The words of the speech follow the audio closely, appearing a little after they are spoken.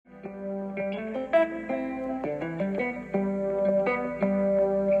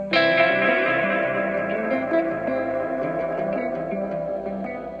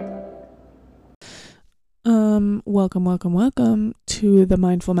Welcome to the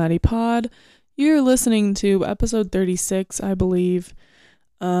Mindful Maddie pod. You're listening to episode 36, I believe.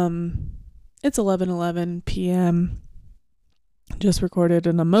 It's 11:11 p.m. Just recorded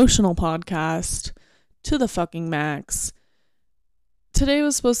an emotional podcast to the fucking max. Today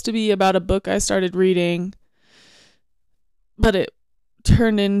was supposed to be about a book I started reading, but it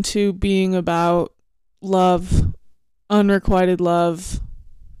turned into being about love, unrequited love,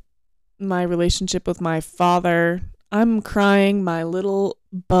 my relationship with my father. I'm crying my little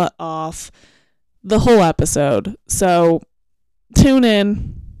butt off the whole episode. So tune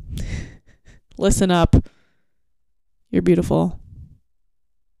in. Listen up. You're beautiful.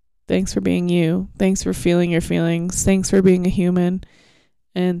 Thanks for being you. Thanks for feeling your feelings. Thanks for being a human.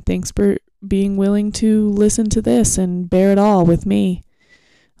 And thanks for being willing to listen to this and bear it all with me.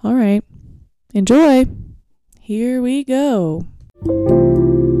 All right. Enjoy. Here we go.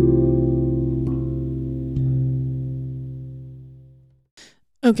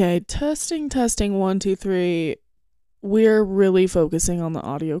 Okay, testing 1 2 3. We're really focusing on the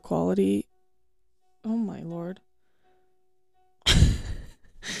audio quality. Oh my lord.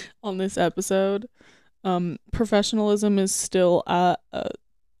 On this episode, professionalism is still at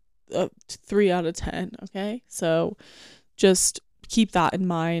a 3 out of 10, okay? So just keep that in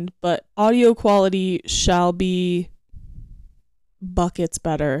mind, but audio quality shall be buckets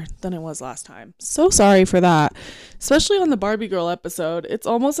better than it was last time. So sorry for that, especially on the Barbie Girl episode. It's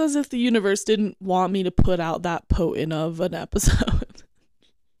almost as if the universe didn't want me to put out that potent of an episode.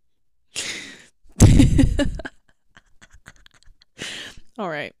 All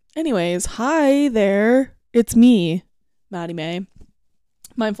right. Anyways, hi there. It's me, Maddie May,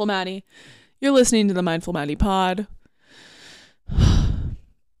 Mindful Maddie. You're listening to the Mindful Maddie pod.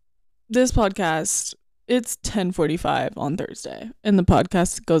 This podcast, it's 10:45 on Thursday, and the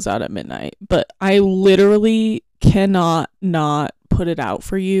podcast goes out at midnight, but I literally cannot not put it out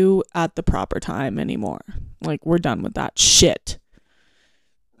for you at the proper time anymore. Like, we're done with that shit.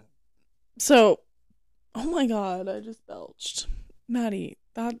 So, oh my god, I just belched. Maddie,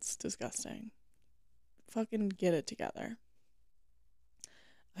 that's disgusting. Fucking get it together.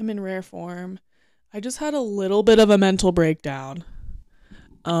 I'm in rare form. I just had a little bit of a mental breakdown.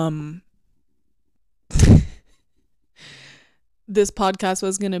 This podcast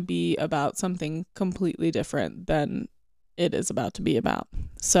was going to be about something completely different than it is about to be about.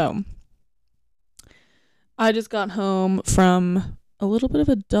 So, I just got home from a little bit of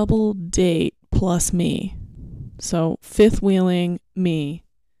a double date plus me. So, fifth wheeling me.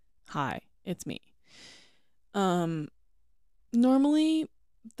 Hi, it's me. Normally,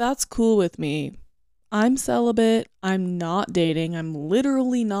 that's cool with me. I'm celibate. I'm not dating. I'm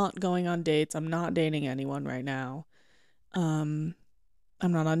literally not going on dates. I'm not dating anyone right now. I'm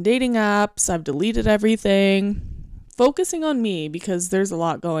not on dating apps. I've deleted everything. Focusing on me because there's a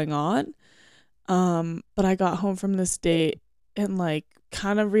lot going on. But I got home from this date and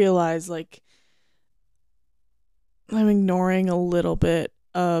kind of realized I'm ignoring a little bit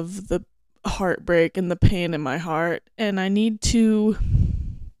of the heartbreak and the pain in my heart, and I need to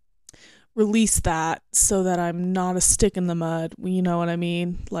release that so that I'm not a stick in the mud. You know what I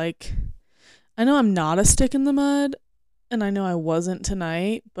mean? I know I'm not a stick in the mud, and I know I wasn't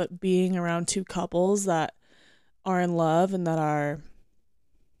tonight, but being around two couples that are in love and that are,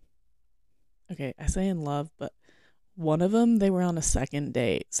 okay, I say in love, but one of them, they were on a second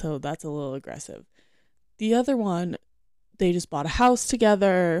date, so that's a little aggressive. The other one, they just bought a house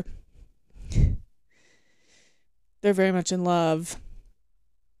together. They're very much in love.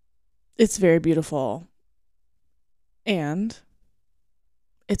 It's very beautiful. And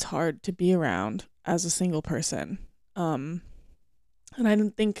it's hard to be around as a single person. And I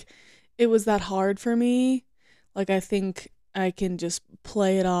didn't think it was that hard for me. I think I can just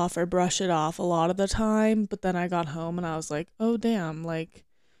play it off or brush it off a lot of the time. But then I got home and I was like, oh, damn,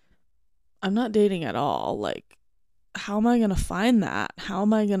 I'm not dating at all. How am I going to find that? How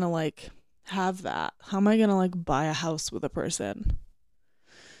am I going to, have that? How am I going to, buy a house with a person?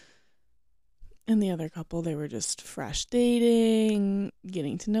 And the other couple, they were just fresh dating,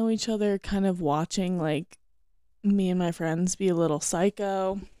 getting to know each other, kind of watching, me and my friends be a little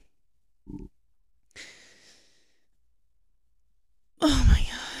psycho. Oh my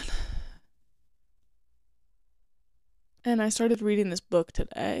god. And I started reading this book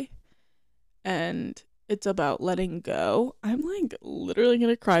today, and it's about letting go. I'm literally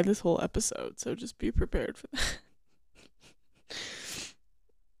gonna cry this whole episode, so just be prepared for that.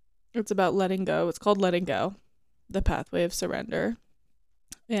 It's about letting go. It's called Letting Go, The Pathway of Surrender.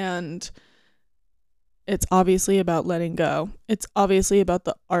 And it's obviously about letting go. It's obviously about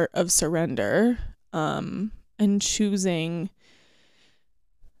the art of surrender, and choosing,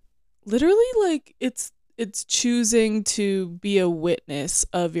 literally, like, it's choosing to be a witness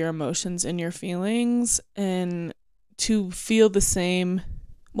of your emotions and your feelings, and to feel the same,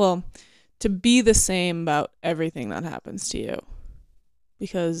 well, to be the same about everything that happens to you.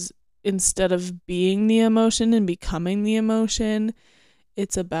 Because instead of being the emotion and becoming the emotion,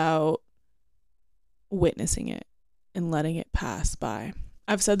 it's about witnessing it and letting it pass by.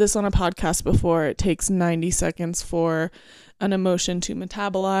 I've said this on a podcast before. It takes 90 seconds for an emotion to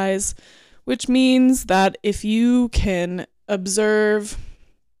metabolize, which means that if you can observe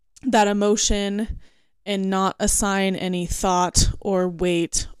that emotion and not assign any thought or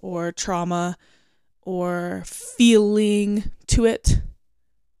weight or trauma or feeling to it,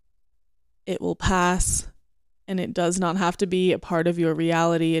 it will pass. And it does not have to be a part of your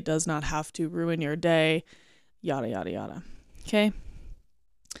reality. It does not have to ruin your day. Yada, yada, yada. Okay?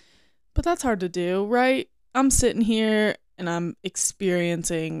 But that's hard to do, right? I'm sitting here and I'm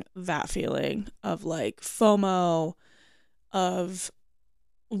experiencing that feeling of like FOMO, of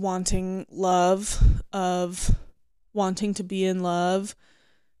wanting love, of wanting to be in love,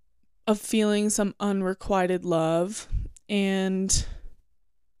 of feeling some unrequited love. And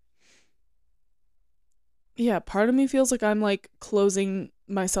yeah, part of me feels like I'm like closing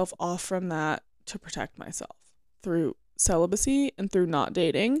myself off from that to protect myself through celibacy and through not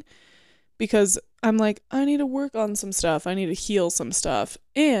dating, because I'm like, I need to work on some stuff. I need to heal some stuff.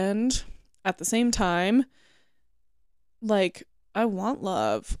 And at the same time, like, I want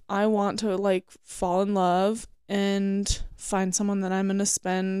love. I want to like fall in love and find someone that I'm going to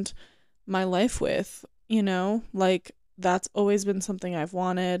spend my life with, you know? Like, that's always been something I've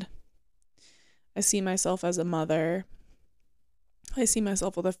wanted. I see myself as a mother. I see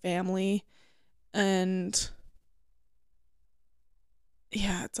myself with a family. And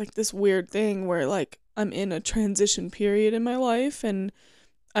yeah, it's like this weird thing where like I'm in a transition period in my life and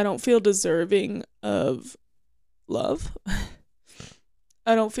I don't feel deserving of love.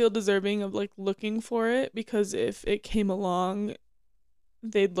 I don't feel deserving of like looking for it, because if it came along,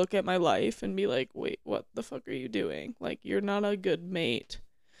 they'd look at my life and be like, wait, what the fuck are you doing? Like, you're not a good mate.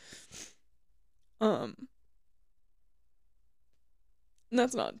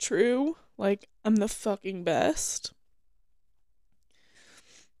 That's not true. Like, I'm the fucking best.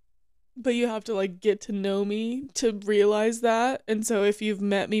 But you have to like get to know me to realize that. And so if you've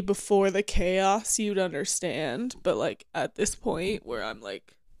met me before the chaos, you'd understand. But like at this point where I'm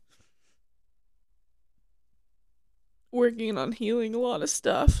like working on healing a lot of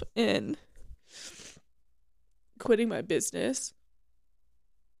stuff and quitting my business,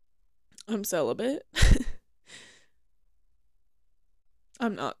 I'm celibate.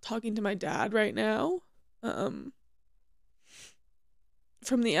 I'm not talking to my dad right now.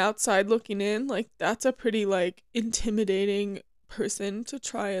 From the outside looking in, like, that's a pretty like intimidating person to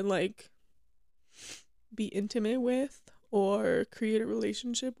try and like be intimate with or create a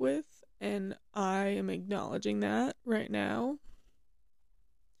relationship with, and I am acknowledging that right now.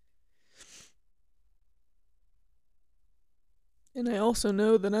 And I also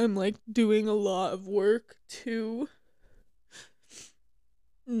know that I'm like doing a lot of work to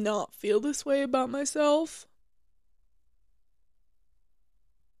not feel this way about myself.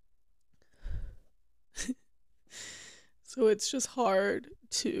 So it's just hard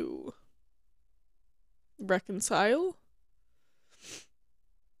to reconcile,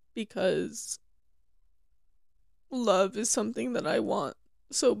 because love is something that I want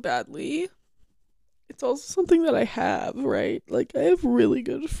so badly. It's also something that I have, right? Like, I have really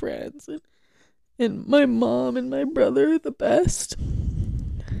good friends, and my mom and my brother are the best.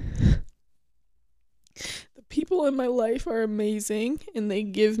 The people in my life are amazing, and they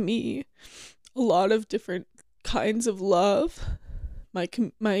give me a lot of different kinds of love. My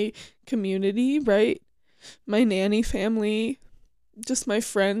community, right? My nanny family, just my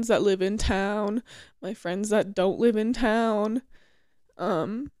friends that live in town, my friends that don't live in town.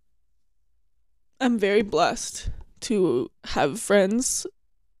 I'm very blessed to have friends,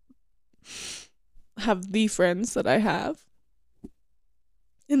 have the friends that I have.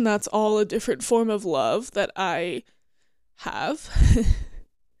 And that's all a different form of love that I have.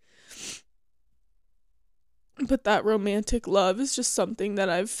 But that romantic love is just something that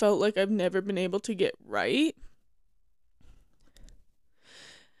I've felt like I've never been able to get right.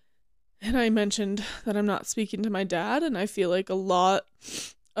 And I mentioned that I'm not speaking to my dad, and I feel like a lot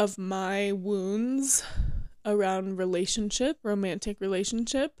of my wounds around romantic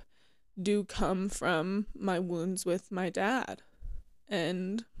relationship, do come from my wounds with my dad.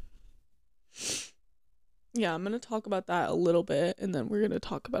 And yeah, I'm going to talk about that a little bit, and then we're going to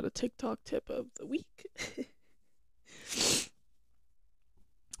talk about a TikTok tip of the week.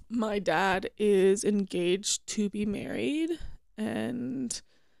 My dad is engaged to be married, and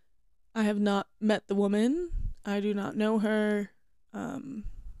I have not met the woman. I do not know her.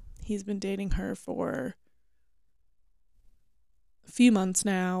 He's been dating her for a few months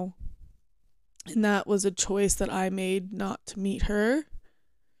now, and that was a choice that I made not to meet her,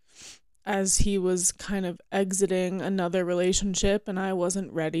 as he was kind of exiting another relationship, and I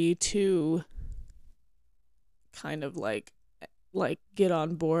wasn't ready to kind of like get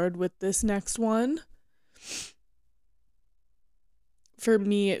on board with this next one. For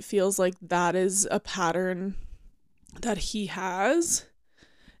me, it feels like that is a pattern that he has,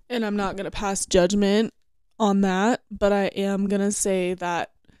 and I'm not going to pass judgment on that, but I am going to say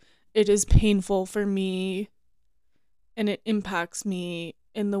that it is painful for me, and it impacts me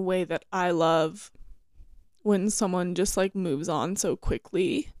in the way that I love when someone just like moves on so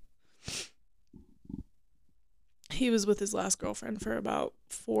quickly. He was with his last girlfriend for about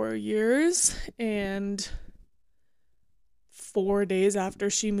 4 years, and 4 days after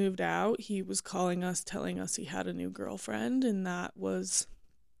she moved out, he was calling us, telling us he had a new girlfriend, and that was,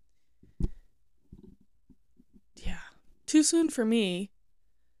 too soon for me.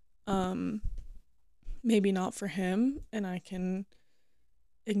 Maybe not for him, and I can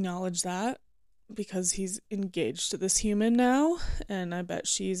acknowledge that because he's engaged to this human now, and I bet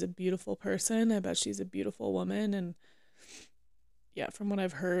she's a beautiful person. I bet she's a beautiful woman, and yeah, from what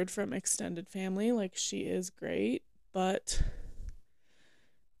I've heard from extended family, like, she is great, but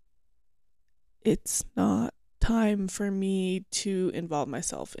it's not time for me to involve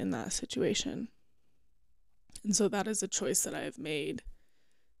myself in that situation. And so that is a choice that I have made.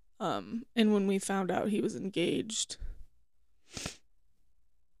 And when we found out he was engaged,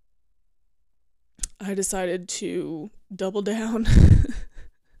 I decided to double down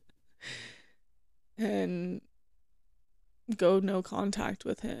and go no contact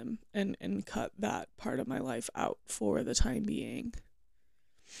with him and cut that part of my life out for the time being.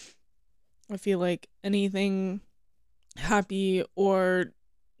 I feel like anything happy or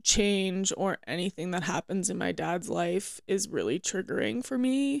change or anything that happens in my dad's life is really triggering for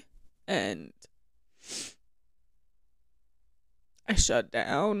me, and I shut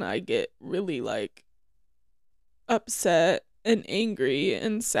down. I get really like upset and angry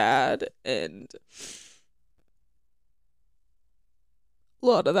and sad, and a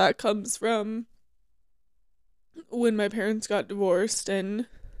lot of that comes from when my parents got divorced and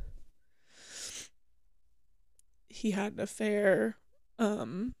he had an affair. I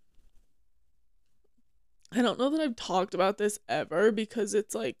don't know that I've talked about this ever because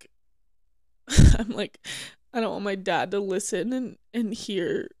it's like I'm like, I don't want my dad to listen and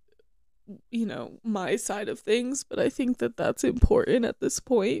hear, my side of things, but I think that that's important at this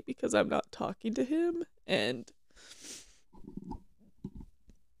point because I'm not talking to him, and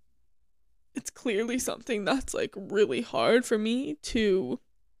it's clearly something that's like really hard for me to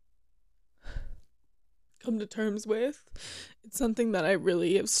come to terms with. It's something that I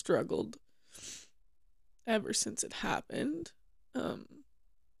really have struggled ever since it happened.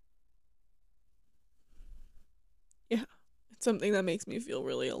 Yeah, it's something that makes me feel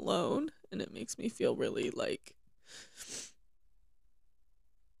really alone, and it makes me feel really like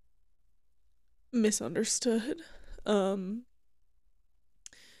misunderstood. I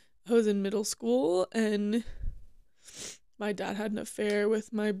was in middle school and my dad had an affair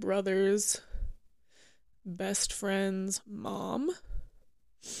with my brother's best friend's mom,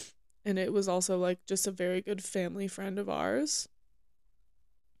 and it was also like just a very good family friend of ours.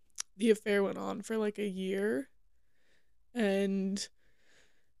 The affair went on for like a year, and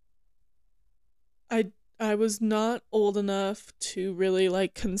I was not old enough to really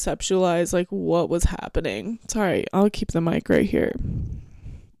like conceptualize like what was happening. Sorry, I'll keep the mic right here.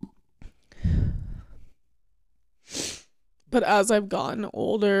 But as I've gotten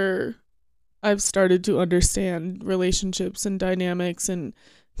older, I've started to understand relationships and dynamics and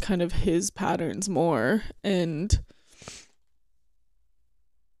kind of his patterns more, and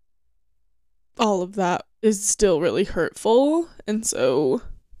all of that is still really hurtful. And so,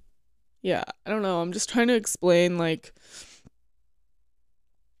 yeah, I don't know. I'm just trying to explain, like,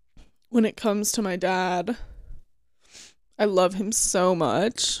 when it comes to my dad, I love him so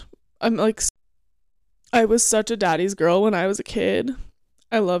much. I was such a daddy's girl when I was a kid.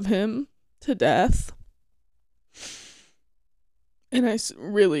 I love him to death. And I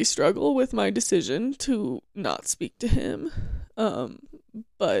really struggle with my decision to not speak to him.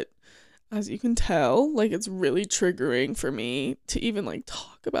 But as you can tell, like, it's really triggering for me to even, like,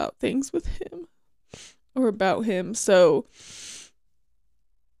 talk about things with him or about him. So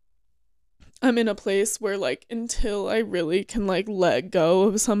I'm in a place where, like, until I really can, like, let go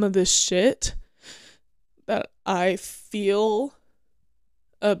of some of this shit that I feel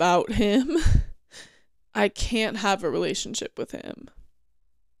about him, I can't have a relationship with him.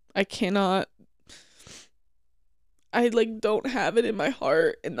 I cannot. I, like, don't have it in my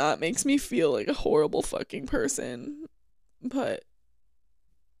heart, and that makes me feel like a horrible fucking person. But,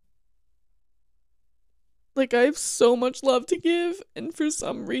 like, I have so much love to give, and for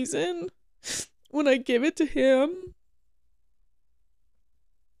some reason, when I give it to him,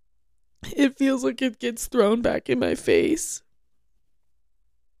 it feels like it gets thrown back in my face.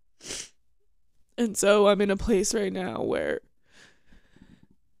 And so I'm in a place right now where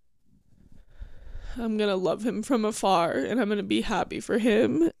I'm gonna love him from afar, and I'm gonna be happy for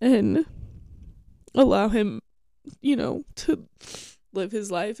him and allow him, you know, to live his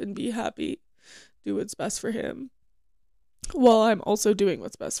life and be happy, do what's best for him, while I'm also doing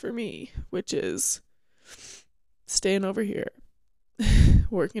what's best for me, which is staying over here,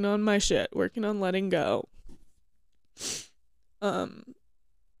 working on my shit, working on letting go.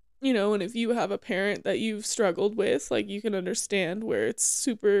 You know, and if you have a parent that you've struggled with, like, you can understand where it's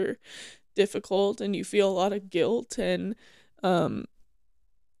super difficult and you feel a lot of guilt, and yeah,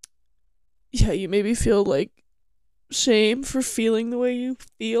 you maybe feel like shame for feeling the way you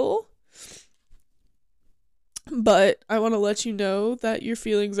feel. But I want to let you know that your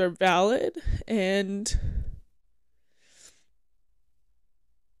feelings are valid, and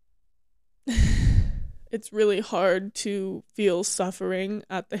it's really hard to feel suffering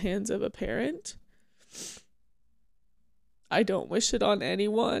at the hands of a parent. I don't wish it on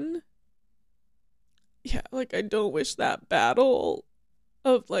anyone. Yeah, like, I don't wish that battle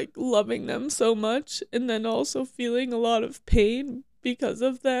of, like, loving them so much and then also feeling a lot of pain because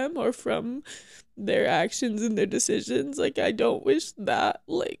of them or from their actions and their decisions. Like, I don't wish that,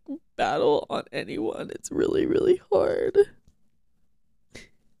 like, battle on anyone. It's really, really hard.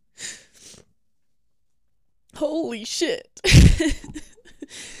 Holy shit.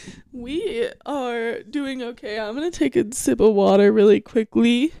 We are doing okay. I'm gonna take a sip of water really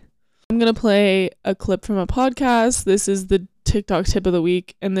quickly. I'm gonna play a clip from a podcast. This is the TikTok tip of the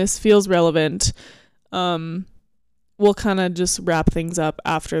week, and this feels relevant. We'll kind of just wrap things up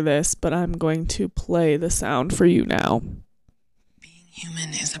after this, but I'm going to play the sound for you now. Being human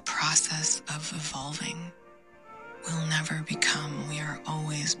is a process of evolving. We'll never become. We are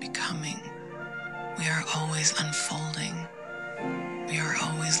always becoming. We are always unfolding. We are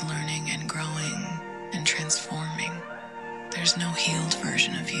always learning and growing and transforming. There's no healed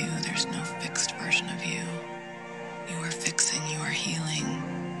version of you. There's no fixed version of you. You are fixing, you are healing,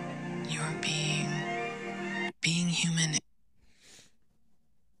 you are being human.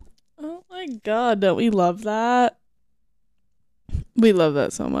 Oh my god, don't we love that? We love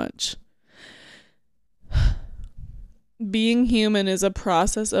that so much. Being human is a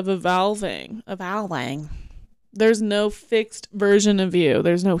process of evolving. There's no fixed version of you.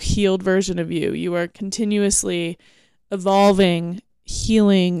 There's no healed version of you. You are continuously evolving,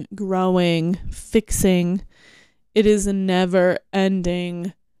 healing, growing, fixing. It is a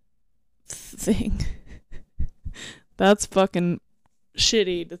never-ending thing. That's fucking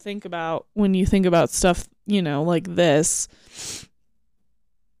shitty to think about when you think about stuff, you know, like this.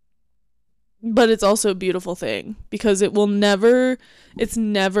 But it's also a beautiful thing because it's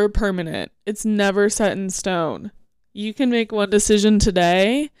never permanent. It's never set in stone. You can make one decision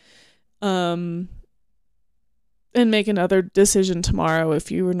today, and make another decision tomorrow if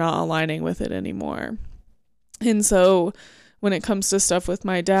you are not aligning with it anymore. And so when it comes to stuff with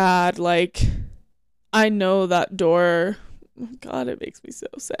my dad, like, I know that door, God, it makes me so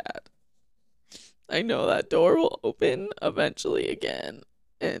sad. I know that door will open eventually again.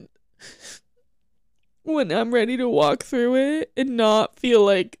 And when I'm ready to walk through it and not feel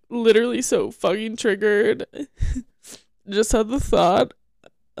like literally so fucking triggered, just at the thought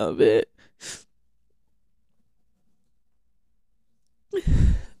of it,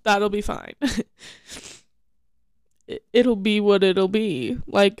 that'll be fine. It'll be what it'll be.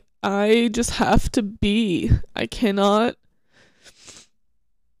 Like, I just have to be. I cannot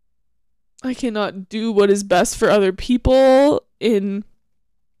do what is best for other people and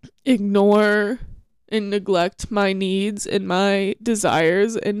ignore and neglect my needs and my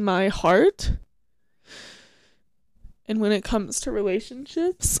desires and my heart. And when it comes to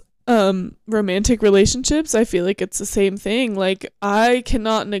relationships, romantic relationships, I feel like it's the same thing. Like, I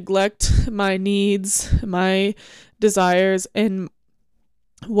cannot neglect my needs, my desires, and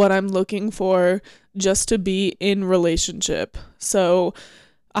what I'm looking for just to be in relationship. So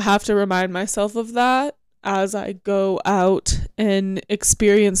I have to remind myself of that as I go out and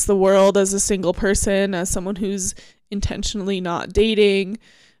experience the world as a single person, as someone who's intentionally not dating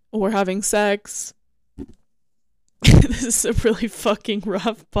or having sex. This is a really fucking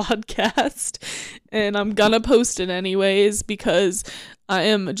rough podcast, and I'm gonna post it anyways because I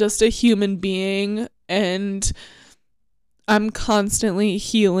am just a human being, and I'm constantly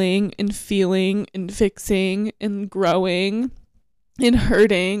healing and feeling and fixing and growing and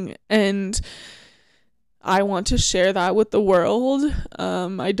hurting, and I want to share that with the world.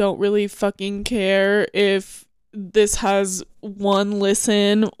 I don't really fucking care if this has 1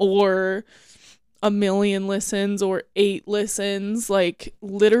 listen or 1,000,000 listens or 8 listens. Like,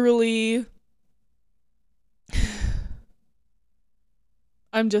 literally,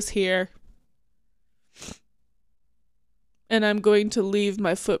 I'm just here. And I'm going to leave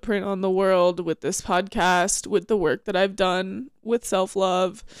my footprint on the world with this podcast, with the work that I've done with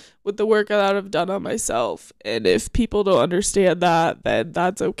self-love, with the work that I've done on myself. And if people don't understand that, then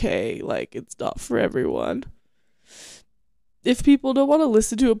that's okay. Like, it's not for everyone. If people don't want to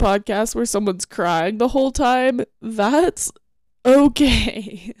listen to a podcast where someone's crying the whole time, that's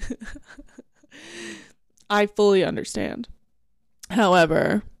okay. I fully understand.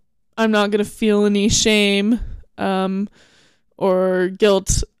 However, I'm not going to feel any shame or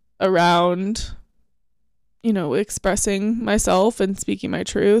guilt around, expressing myself and speaking my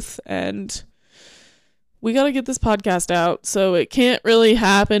truth. And we got to get this podcast out, so it can't really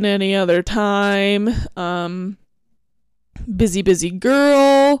happen any other time. Busy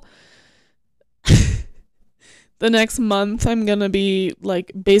girl. The next month I'm gonna be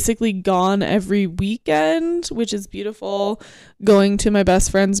basically gone every weekend, which is beautiful. Going to my best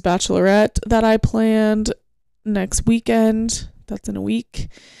friend's bachelorette that I planned next weekend. That's in a week.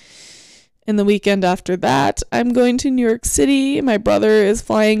 And the weekend after that, I'm going to New York City. My brother is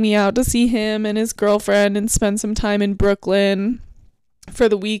flying me out to see him and his girlfriend and spend some time in Brooklyn for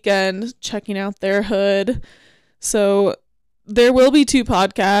the weekend, checking out their hood. So there will be 2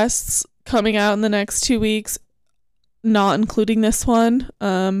 podcasts coming out in the next 2 weeks, not including this one.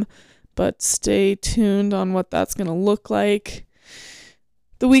 But stay tuned on what that's going to look like.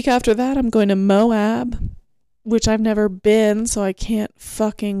 The week after that, I'm going to Moab, which I've never been, so I can't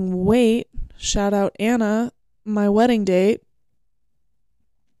fucking wait. Shout out Anna, my wedding date.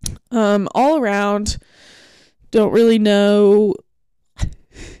 All around, don't really know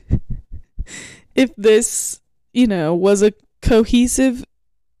if this, was a cohesive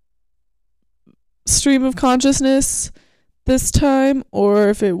stream of consciousness this time, or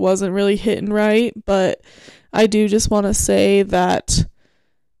if it wasn't really hitting right. But I do just want to say that,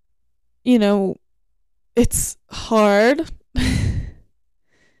 it's hard.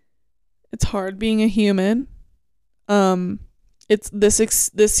 It's hard being a human. It's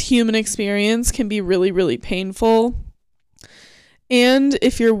this human experience can be really, really painful. And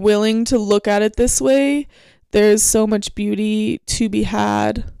if you're willing to look at it this way, there's so much beauty to be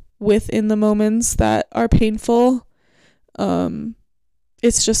had within the moments that are painful.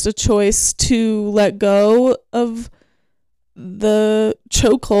 It's just a choice to let go of the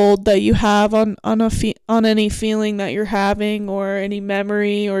chokehold that you have on any feeling that you're having, or any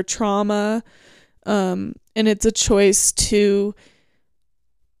memory or trauma. And it's a choice to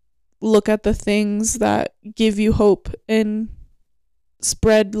look at the things that give you hope and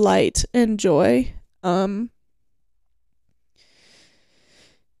spread light and joy. And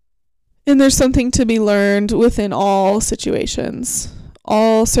there's something to be learned within all situations,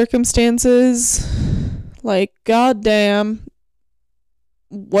 all circumstances. Like, goddamn,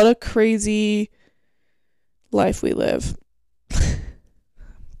 what a crazy life we live.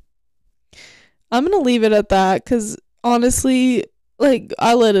 I'm gonna leave it at that, because honestly,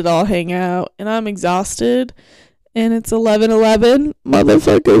 I let it all hang out, and I'm exhausted, and it's 11:11,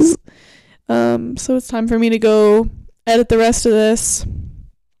 motherfuckers. So it's time for me to go edit the rest of this,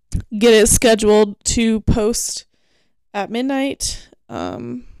 get it scheduled to post at midnight.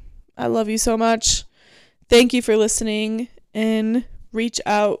 I love you so much. Thank you for listening, and reach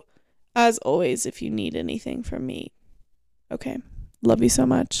out as always if you need anything from me. Okay. Love you so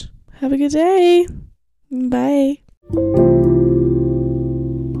much. Have a good day. Bye.